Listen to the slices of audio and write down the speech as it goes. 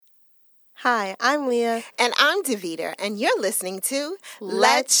Hi, I'm Leah. And I'm Davita, and you're listening to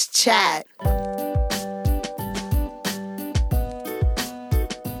Let's Chat.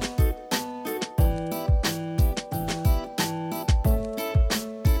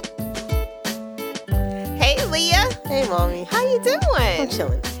 Hey, Leah. Hey, Mommy. How you doing? I'm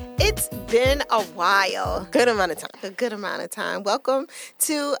chilling. It's been a while. Good amount of time. A good amount of time. Welcome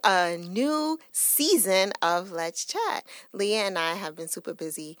to a new season of Let's Chat. Leah and I have been super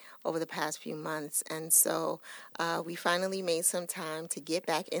busy over the past few months, and so we finally made some time to get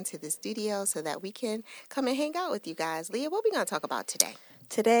back into the studio so that we can come and hang out with you guys. Leah, what are we going to talk about today?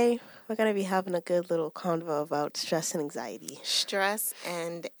 Today, we're going to be having a good little convo about stress and anxiety. Stress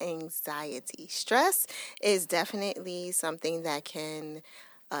and anxiety. Stress is definitely something that can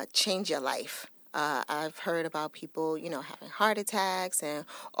change your life. I've heard about people, having heart attacks and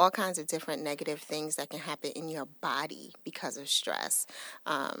all kinds of different negative things that can happen in your body because of stress.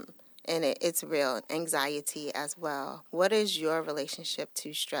 And it's real. Anxiety as well. What is your relationship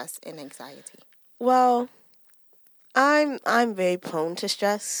to stress and anxiety? Well, I'm very prone to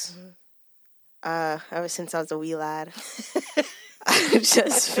stress. Ever since I was a wee lad. I've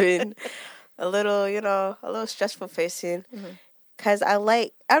just been a little stressful person. Because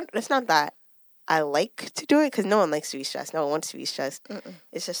it's not that I like to do it, because no one likes to be stressed. No one wants to be stressed.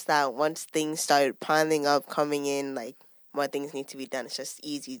 It's just that once things start piling up, coming in, like, more things need to be done, it's just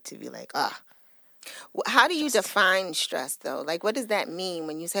easy to be like, How do you define stress, though? Like, what does that mean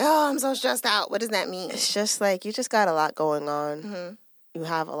when you say, oh, I'm so stressed out? What does that mean? It's just like you just got a lot going on. You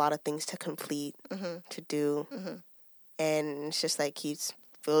have a lot of things to complete, to do. And it's just like keeps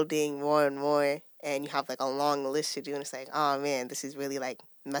building more and more. And you have like a long list to do. And it's like, oh, man, this is really like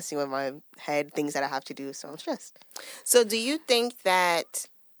messing with my head, things that I have to do. So I'm stressed. So do you think that...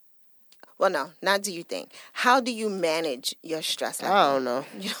 Well, no, not do you think. How do you manage your stress level? I don't know.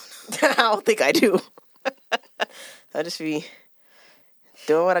 You don't know? I don't think I do. I'll just be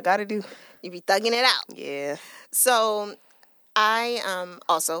doing what I got to do. You be thugging it out. Yeah. So I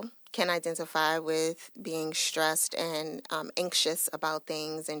also can identify with being stressed and anxious about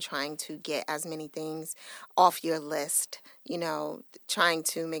things and trying to get as many things off your list, trying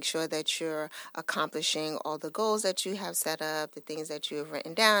to make sure that you're accomplishing all the goals that you have set up, the things that you have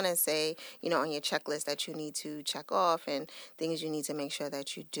written down and say, on your checklist that you need to check off and things you need to make sure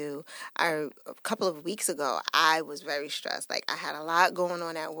that you do. A couple of weeks ago, I was very stressed. Like, I had a lot going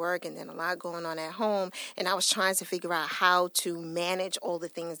on at work and then a lot going on at home, and I was trying to figure out how to manage all the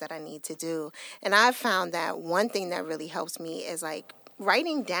things that I need to do. And I found that one thing that really helps me is like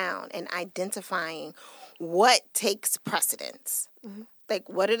writing down and identifying what takes precedence. Like,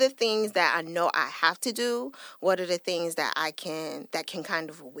 what are the things that I know I have to do? What are the things that that can kind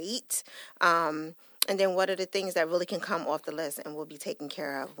of wait? And then what are the things that really can come off the list and will be taken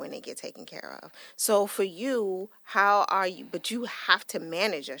care of when they get taken care of? So for you, how are you? But you have to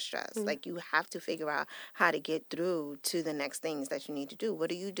manage your stress. Like, you have to figure out how to get through to the next things that you need to do.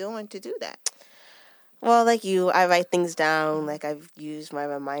 What are you doing to do that? Well, like you, I write things down. Like, I've used my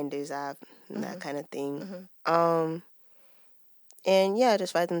reminders app and that kind of thing. And yeah,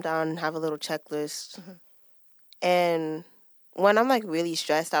 just write them down and have a little checklist. And when I'm like really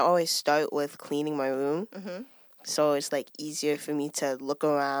stressed, I always start with cleaning my room. So it's like easier for me to look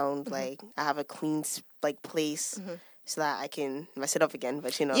around. Like, I have a clean place so that I can mess it up again.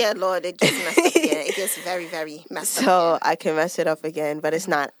 But Yeah, Lord, it gets messed up again. It gets very, very messed up. So I can mess it up again, but it's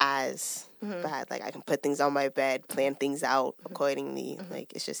not as bad. Like, I can put things on my bed, plan things out accordingly.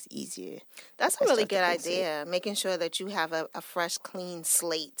 Like, it's just easier. That's a really good idea. Making sure that you have a fresh, clean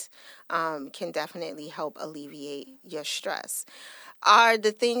slate can definitely help alleviate your stress. Are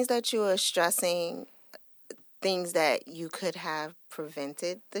the things that you are stressing things that you could have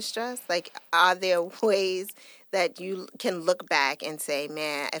prevented the stress? Like, are there ways that you can look back and say,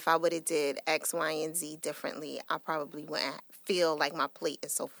 man, if I would have did X, Y, and Z differently, I probably wouldn't feel like my plate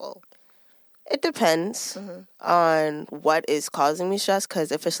is so full? It depends on what is causing me stress,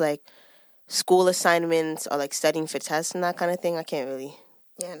 because if it's like school assignments or like studying for tests and that kind of thing, I can't really.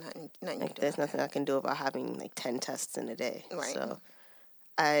 Yeah, nothing like, there's nothing I can do about having like 10 tests in a day. Right. So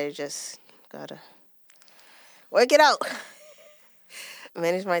I just gotta work it out.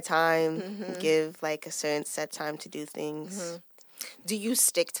 Manage my time, give like a certain set time to do things. Do you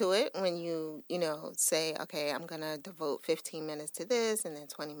stick to it when you say, okay, I'm going to devote 15 minutes to this and then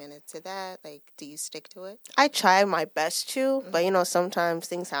 20 minutes to that? Like, do you stick to it? I try my best to, but, sometimes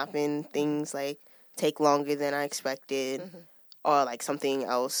things happen. Things, like, take longer than I expected or, like, something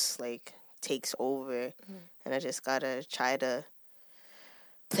else, like, takes over. And I just got to try to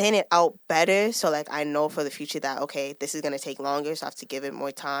plan it out better so, like, I know for the future that, okay, this is going to take longer, so I have to give it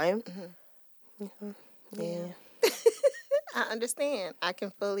more time. Yeah. I understand. I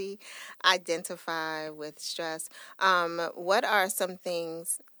can fully identify with stress. What are some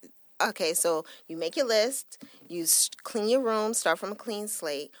things? Okay, so you make your list, you clean your room, start from a clean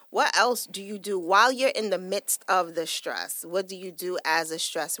slate. What else do you do while you're in the midst of the stress? What do you do as a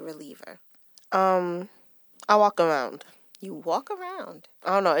stress reliever? I walk around. You walk around.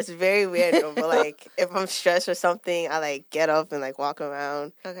 I don't know. It's very weird, but like if I'm stressed or something, I like get up and like walk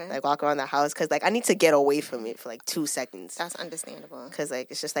around. Okay. Like walk around the house because like I need to get away from it for like 2 seconds. That's understandable. Because like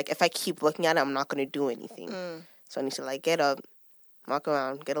it's just like if I keep looking at it, I'm not gonna do anything. So I need to like get up, walk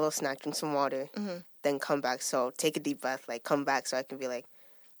around, get a little snack, drink some water, then come back. So take a deep breath, like come back so I can be like,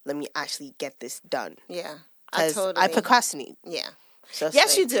 let me actually get this done. Yeah. Because I procrastinate. Yeah. So yes,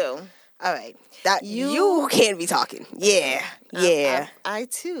 like, you do. All right. That you can't be talking. Yeah. Yeah. I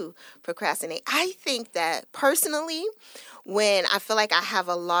too procrastinate. I think that personally, when I feel like I have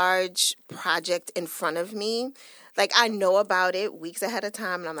a large project in front of me, like I know about it weeks ahead of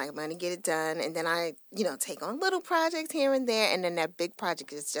time and I'm like, I'm going to get it done. And then I, take on little projects here and there. And then that big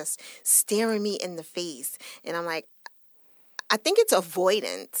project is just staring me in the face. And I'm like, I think it's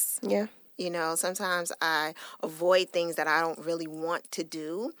avoidance. Yeah. Sometimes I avoid things that I don't really want to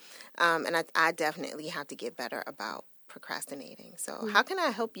do. And I definitely have to get better about procrastinating. So how can I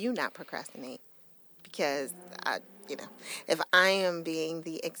help you not procrastinate? Because, if I am being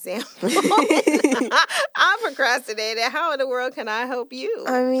the example, I'm procrastinating. How in the world can I help you?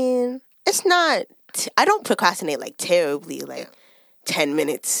 I mean, it's not, I don't procrastinate like terribly, like 10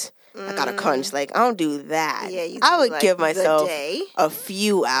 minutes. I got a crunch. Like, I don't do that. Yeah, I would give myself a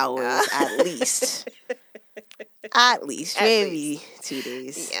few hours at least. At least. Maybe 2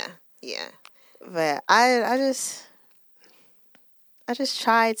 days. Yeah. But I just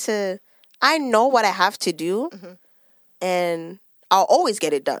try to, I know what I have to do, and I'll always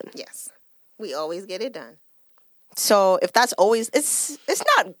get it done. Yes. We always get it done. So if that's always, it's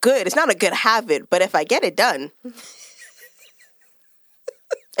not good. It's not a good habit. But if I get it done,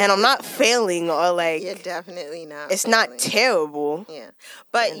 and I'm not failing or like... You're definitely not It's failing. not terrible. Yeah.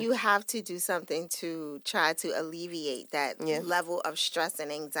 But you have to do something to try to alleviate that level of stress and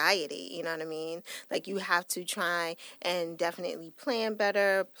anxiety. You know what I mean? Like you have to try and definitely plan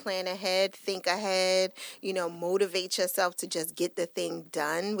better, plan ahead, think ahead, motivate yourself to just get the thing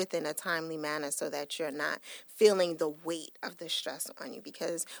done within a timely manner so that you're not feeling the weight of the stress on you,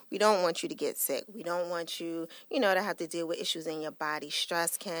 because we don't want you to get sick. We don't want you, to have to deal with issues in your body.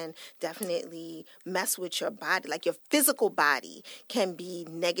 Stress can definitely mess with your body. Like your physical body can be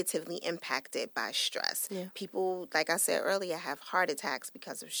negatively impacted by stress. Yeah. People, like I said earlier, have heart attacks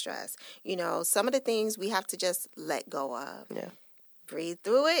because of stress. Some of the things we have to just let go of. Yeah. Breathe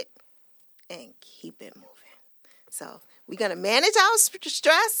through it and keep it moving. So we're going to manage our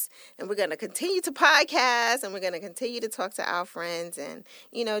stress, and we're going to continue to podcast, and we're going to continue to talk to our friends and,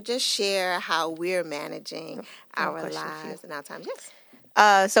 just share how we're managing our lives and our time.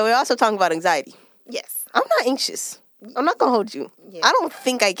 Yes. So we're also talking about anxiety. Yes. I'm not anxious. I'm not going to hold you. Yeah. I don't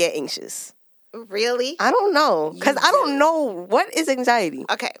think I get anxious. Really? I don't know. Because I don't know. What is anxiety?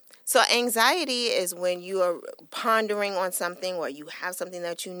 Okay. So anxiety is when you are pondering on something or you have something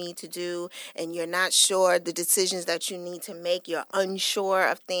that you need to do and you're not sure the decisions that you need to make. You're unsure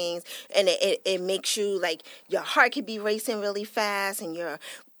of things, and it makes you like your heart could be racing really fast and you're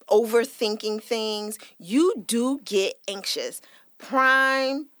overthinking things. You do get anxious.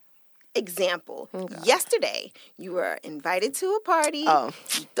 Prime example. Okay. Yesterday, you were invited to a party. Oh.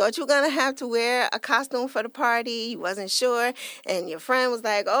 You thought you were going to have to wear a costume for the party. You wasn't sure. And your friend was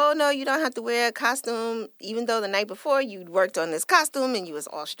like, oh, no, you don't have to wear a costume, even though the night before you worked on this costume and you was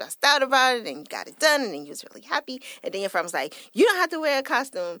all stressed out about it and you got it done and then you was really happy. And then your friend was like, you don't have to wear a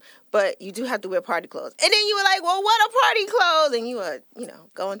costume, but you do have to wear party clothes. And then you were like, well, what are party clothes? And you were,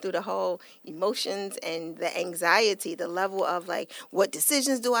 going through the whole emotions and the anxiety, the level of like, what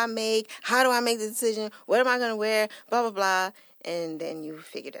decisions do I make? How do I make the decision? What am I going to wear? Blah, blah, blah. And then you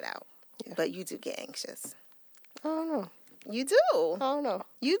figured it out. Yeah. But you do get anxious. I don't know. You do. I don't know.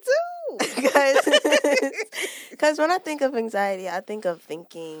 You do. Because when I think of anxiety, I think of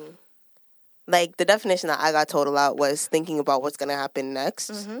thinking, like the definition that I got told a lot was thinking about what's going to happen next.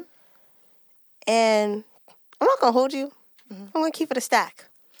 Mm-hmm. And I'm not going to hold you. Mm-hmm. I'm going to keep it a stack.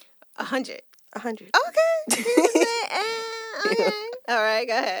 100. 100. Okay. Okay. All right,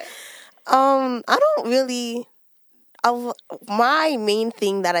 go ahead. I don't really, my main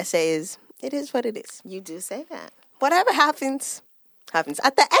thing that I say is, it is what it is. You do say that. Whatever happens, happens.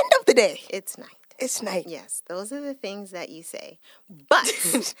 At the end of the day, it's night. It's night. Yes, those are the things that you say.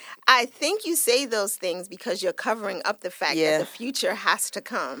 But I think you say those things because you're covering up the fact that the future has to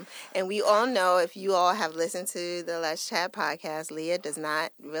come. And we all know, if you all have listened to the Let's Chat podcast, Leah does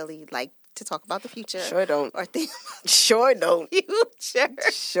not really like to talk about the future. Sure don't. Or think Sure don't. future.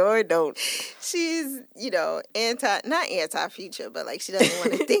 Sure don't. She's, not anti-future, but like she doesn't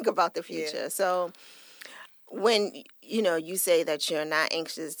want to think about the future. Yeah. So when, you say that you're not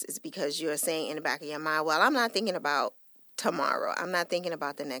anxious, it's because you're saying in the back of your mind, well, I'm not thinking about tomorrow. I'm not thinking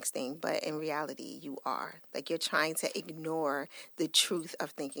about the next thing. But in reality, you are. Like, you're trying to ignore the truth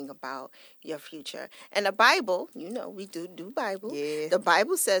of thinking about your future. And the Bible, we do Bible. Yeah. The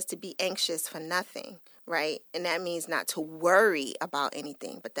Bible says to be anxious for nothing, right? And that means not to worry about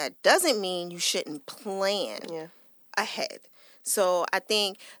anything. But that doesn't mean you shouldn't plan ahead. So I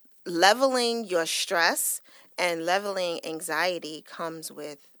think leveling your stress and leveling anxiety comes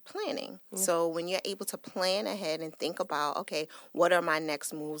with planning. So when you're able to plan ahead and think about, okay, what are my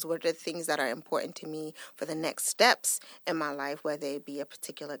next moves? What are the things that are important to me for the next steps in my life, whether it be a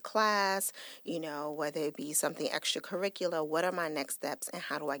particular class, whether it be something extracurricular, what are my next steps and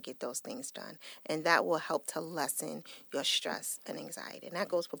how do I get those things done? And that will help to lessen your stress and anxiety. And that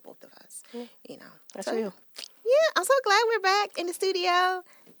goes for both of us, That's real. Yeah, I'm so glad we're back in the studio.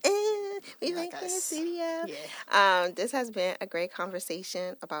 We back in the studio. Yeah. This has been a great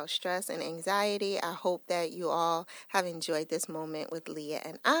conversation about stress and anxiety. I hope that you all have enjoyed this moment with Leah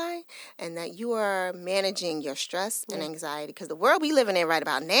and I, and that you are managing your stress and anxiety, because the world we living in right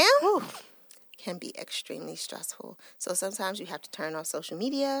about now can be extremely stressful. So sometimes you have to turn off social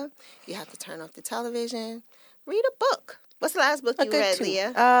media. You have to turn off the television. Read a book. What's the last book you read,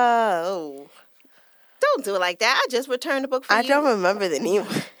 Leah? Don't do it like that. I just returned the book for you. I don't remember the name.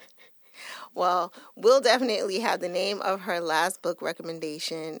 Well, we'll definitely have the name of her last book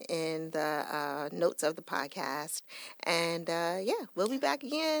recommendation in the notes of the podcast. And, we'll be back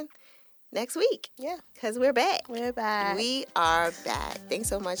again next week. Yeah. Because we're back. We're back. We are back. Thanks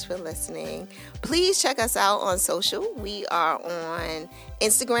so much for listening. Please check us out on social. We are on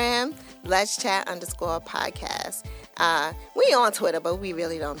Instagram, Let's Chat _podcast. We on Twitter, but we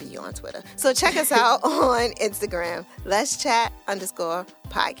really don't be on Twitter. So check us out on Instagram, Let's Chat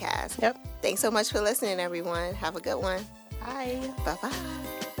 _podcast. Yep. Thanks so much for listening, everyone. Have a good one. Bye.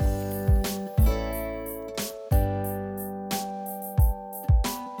 Bye-bye.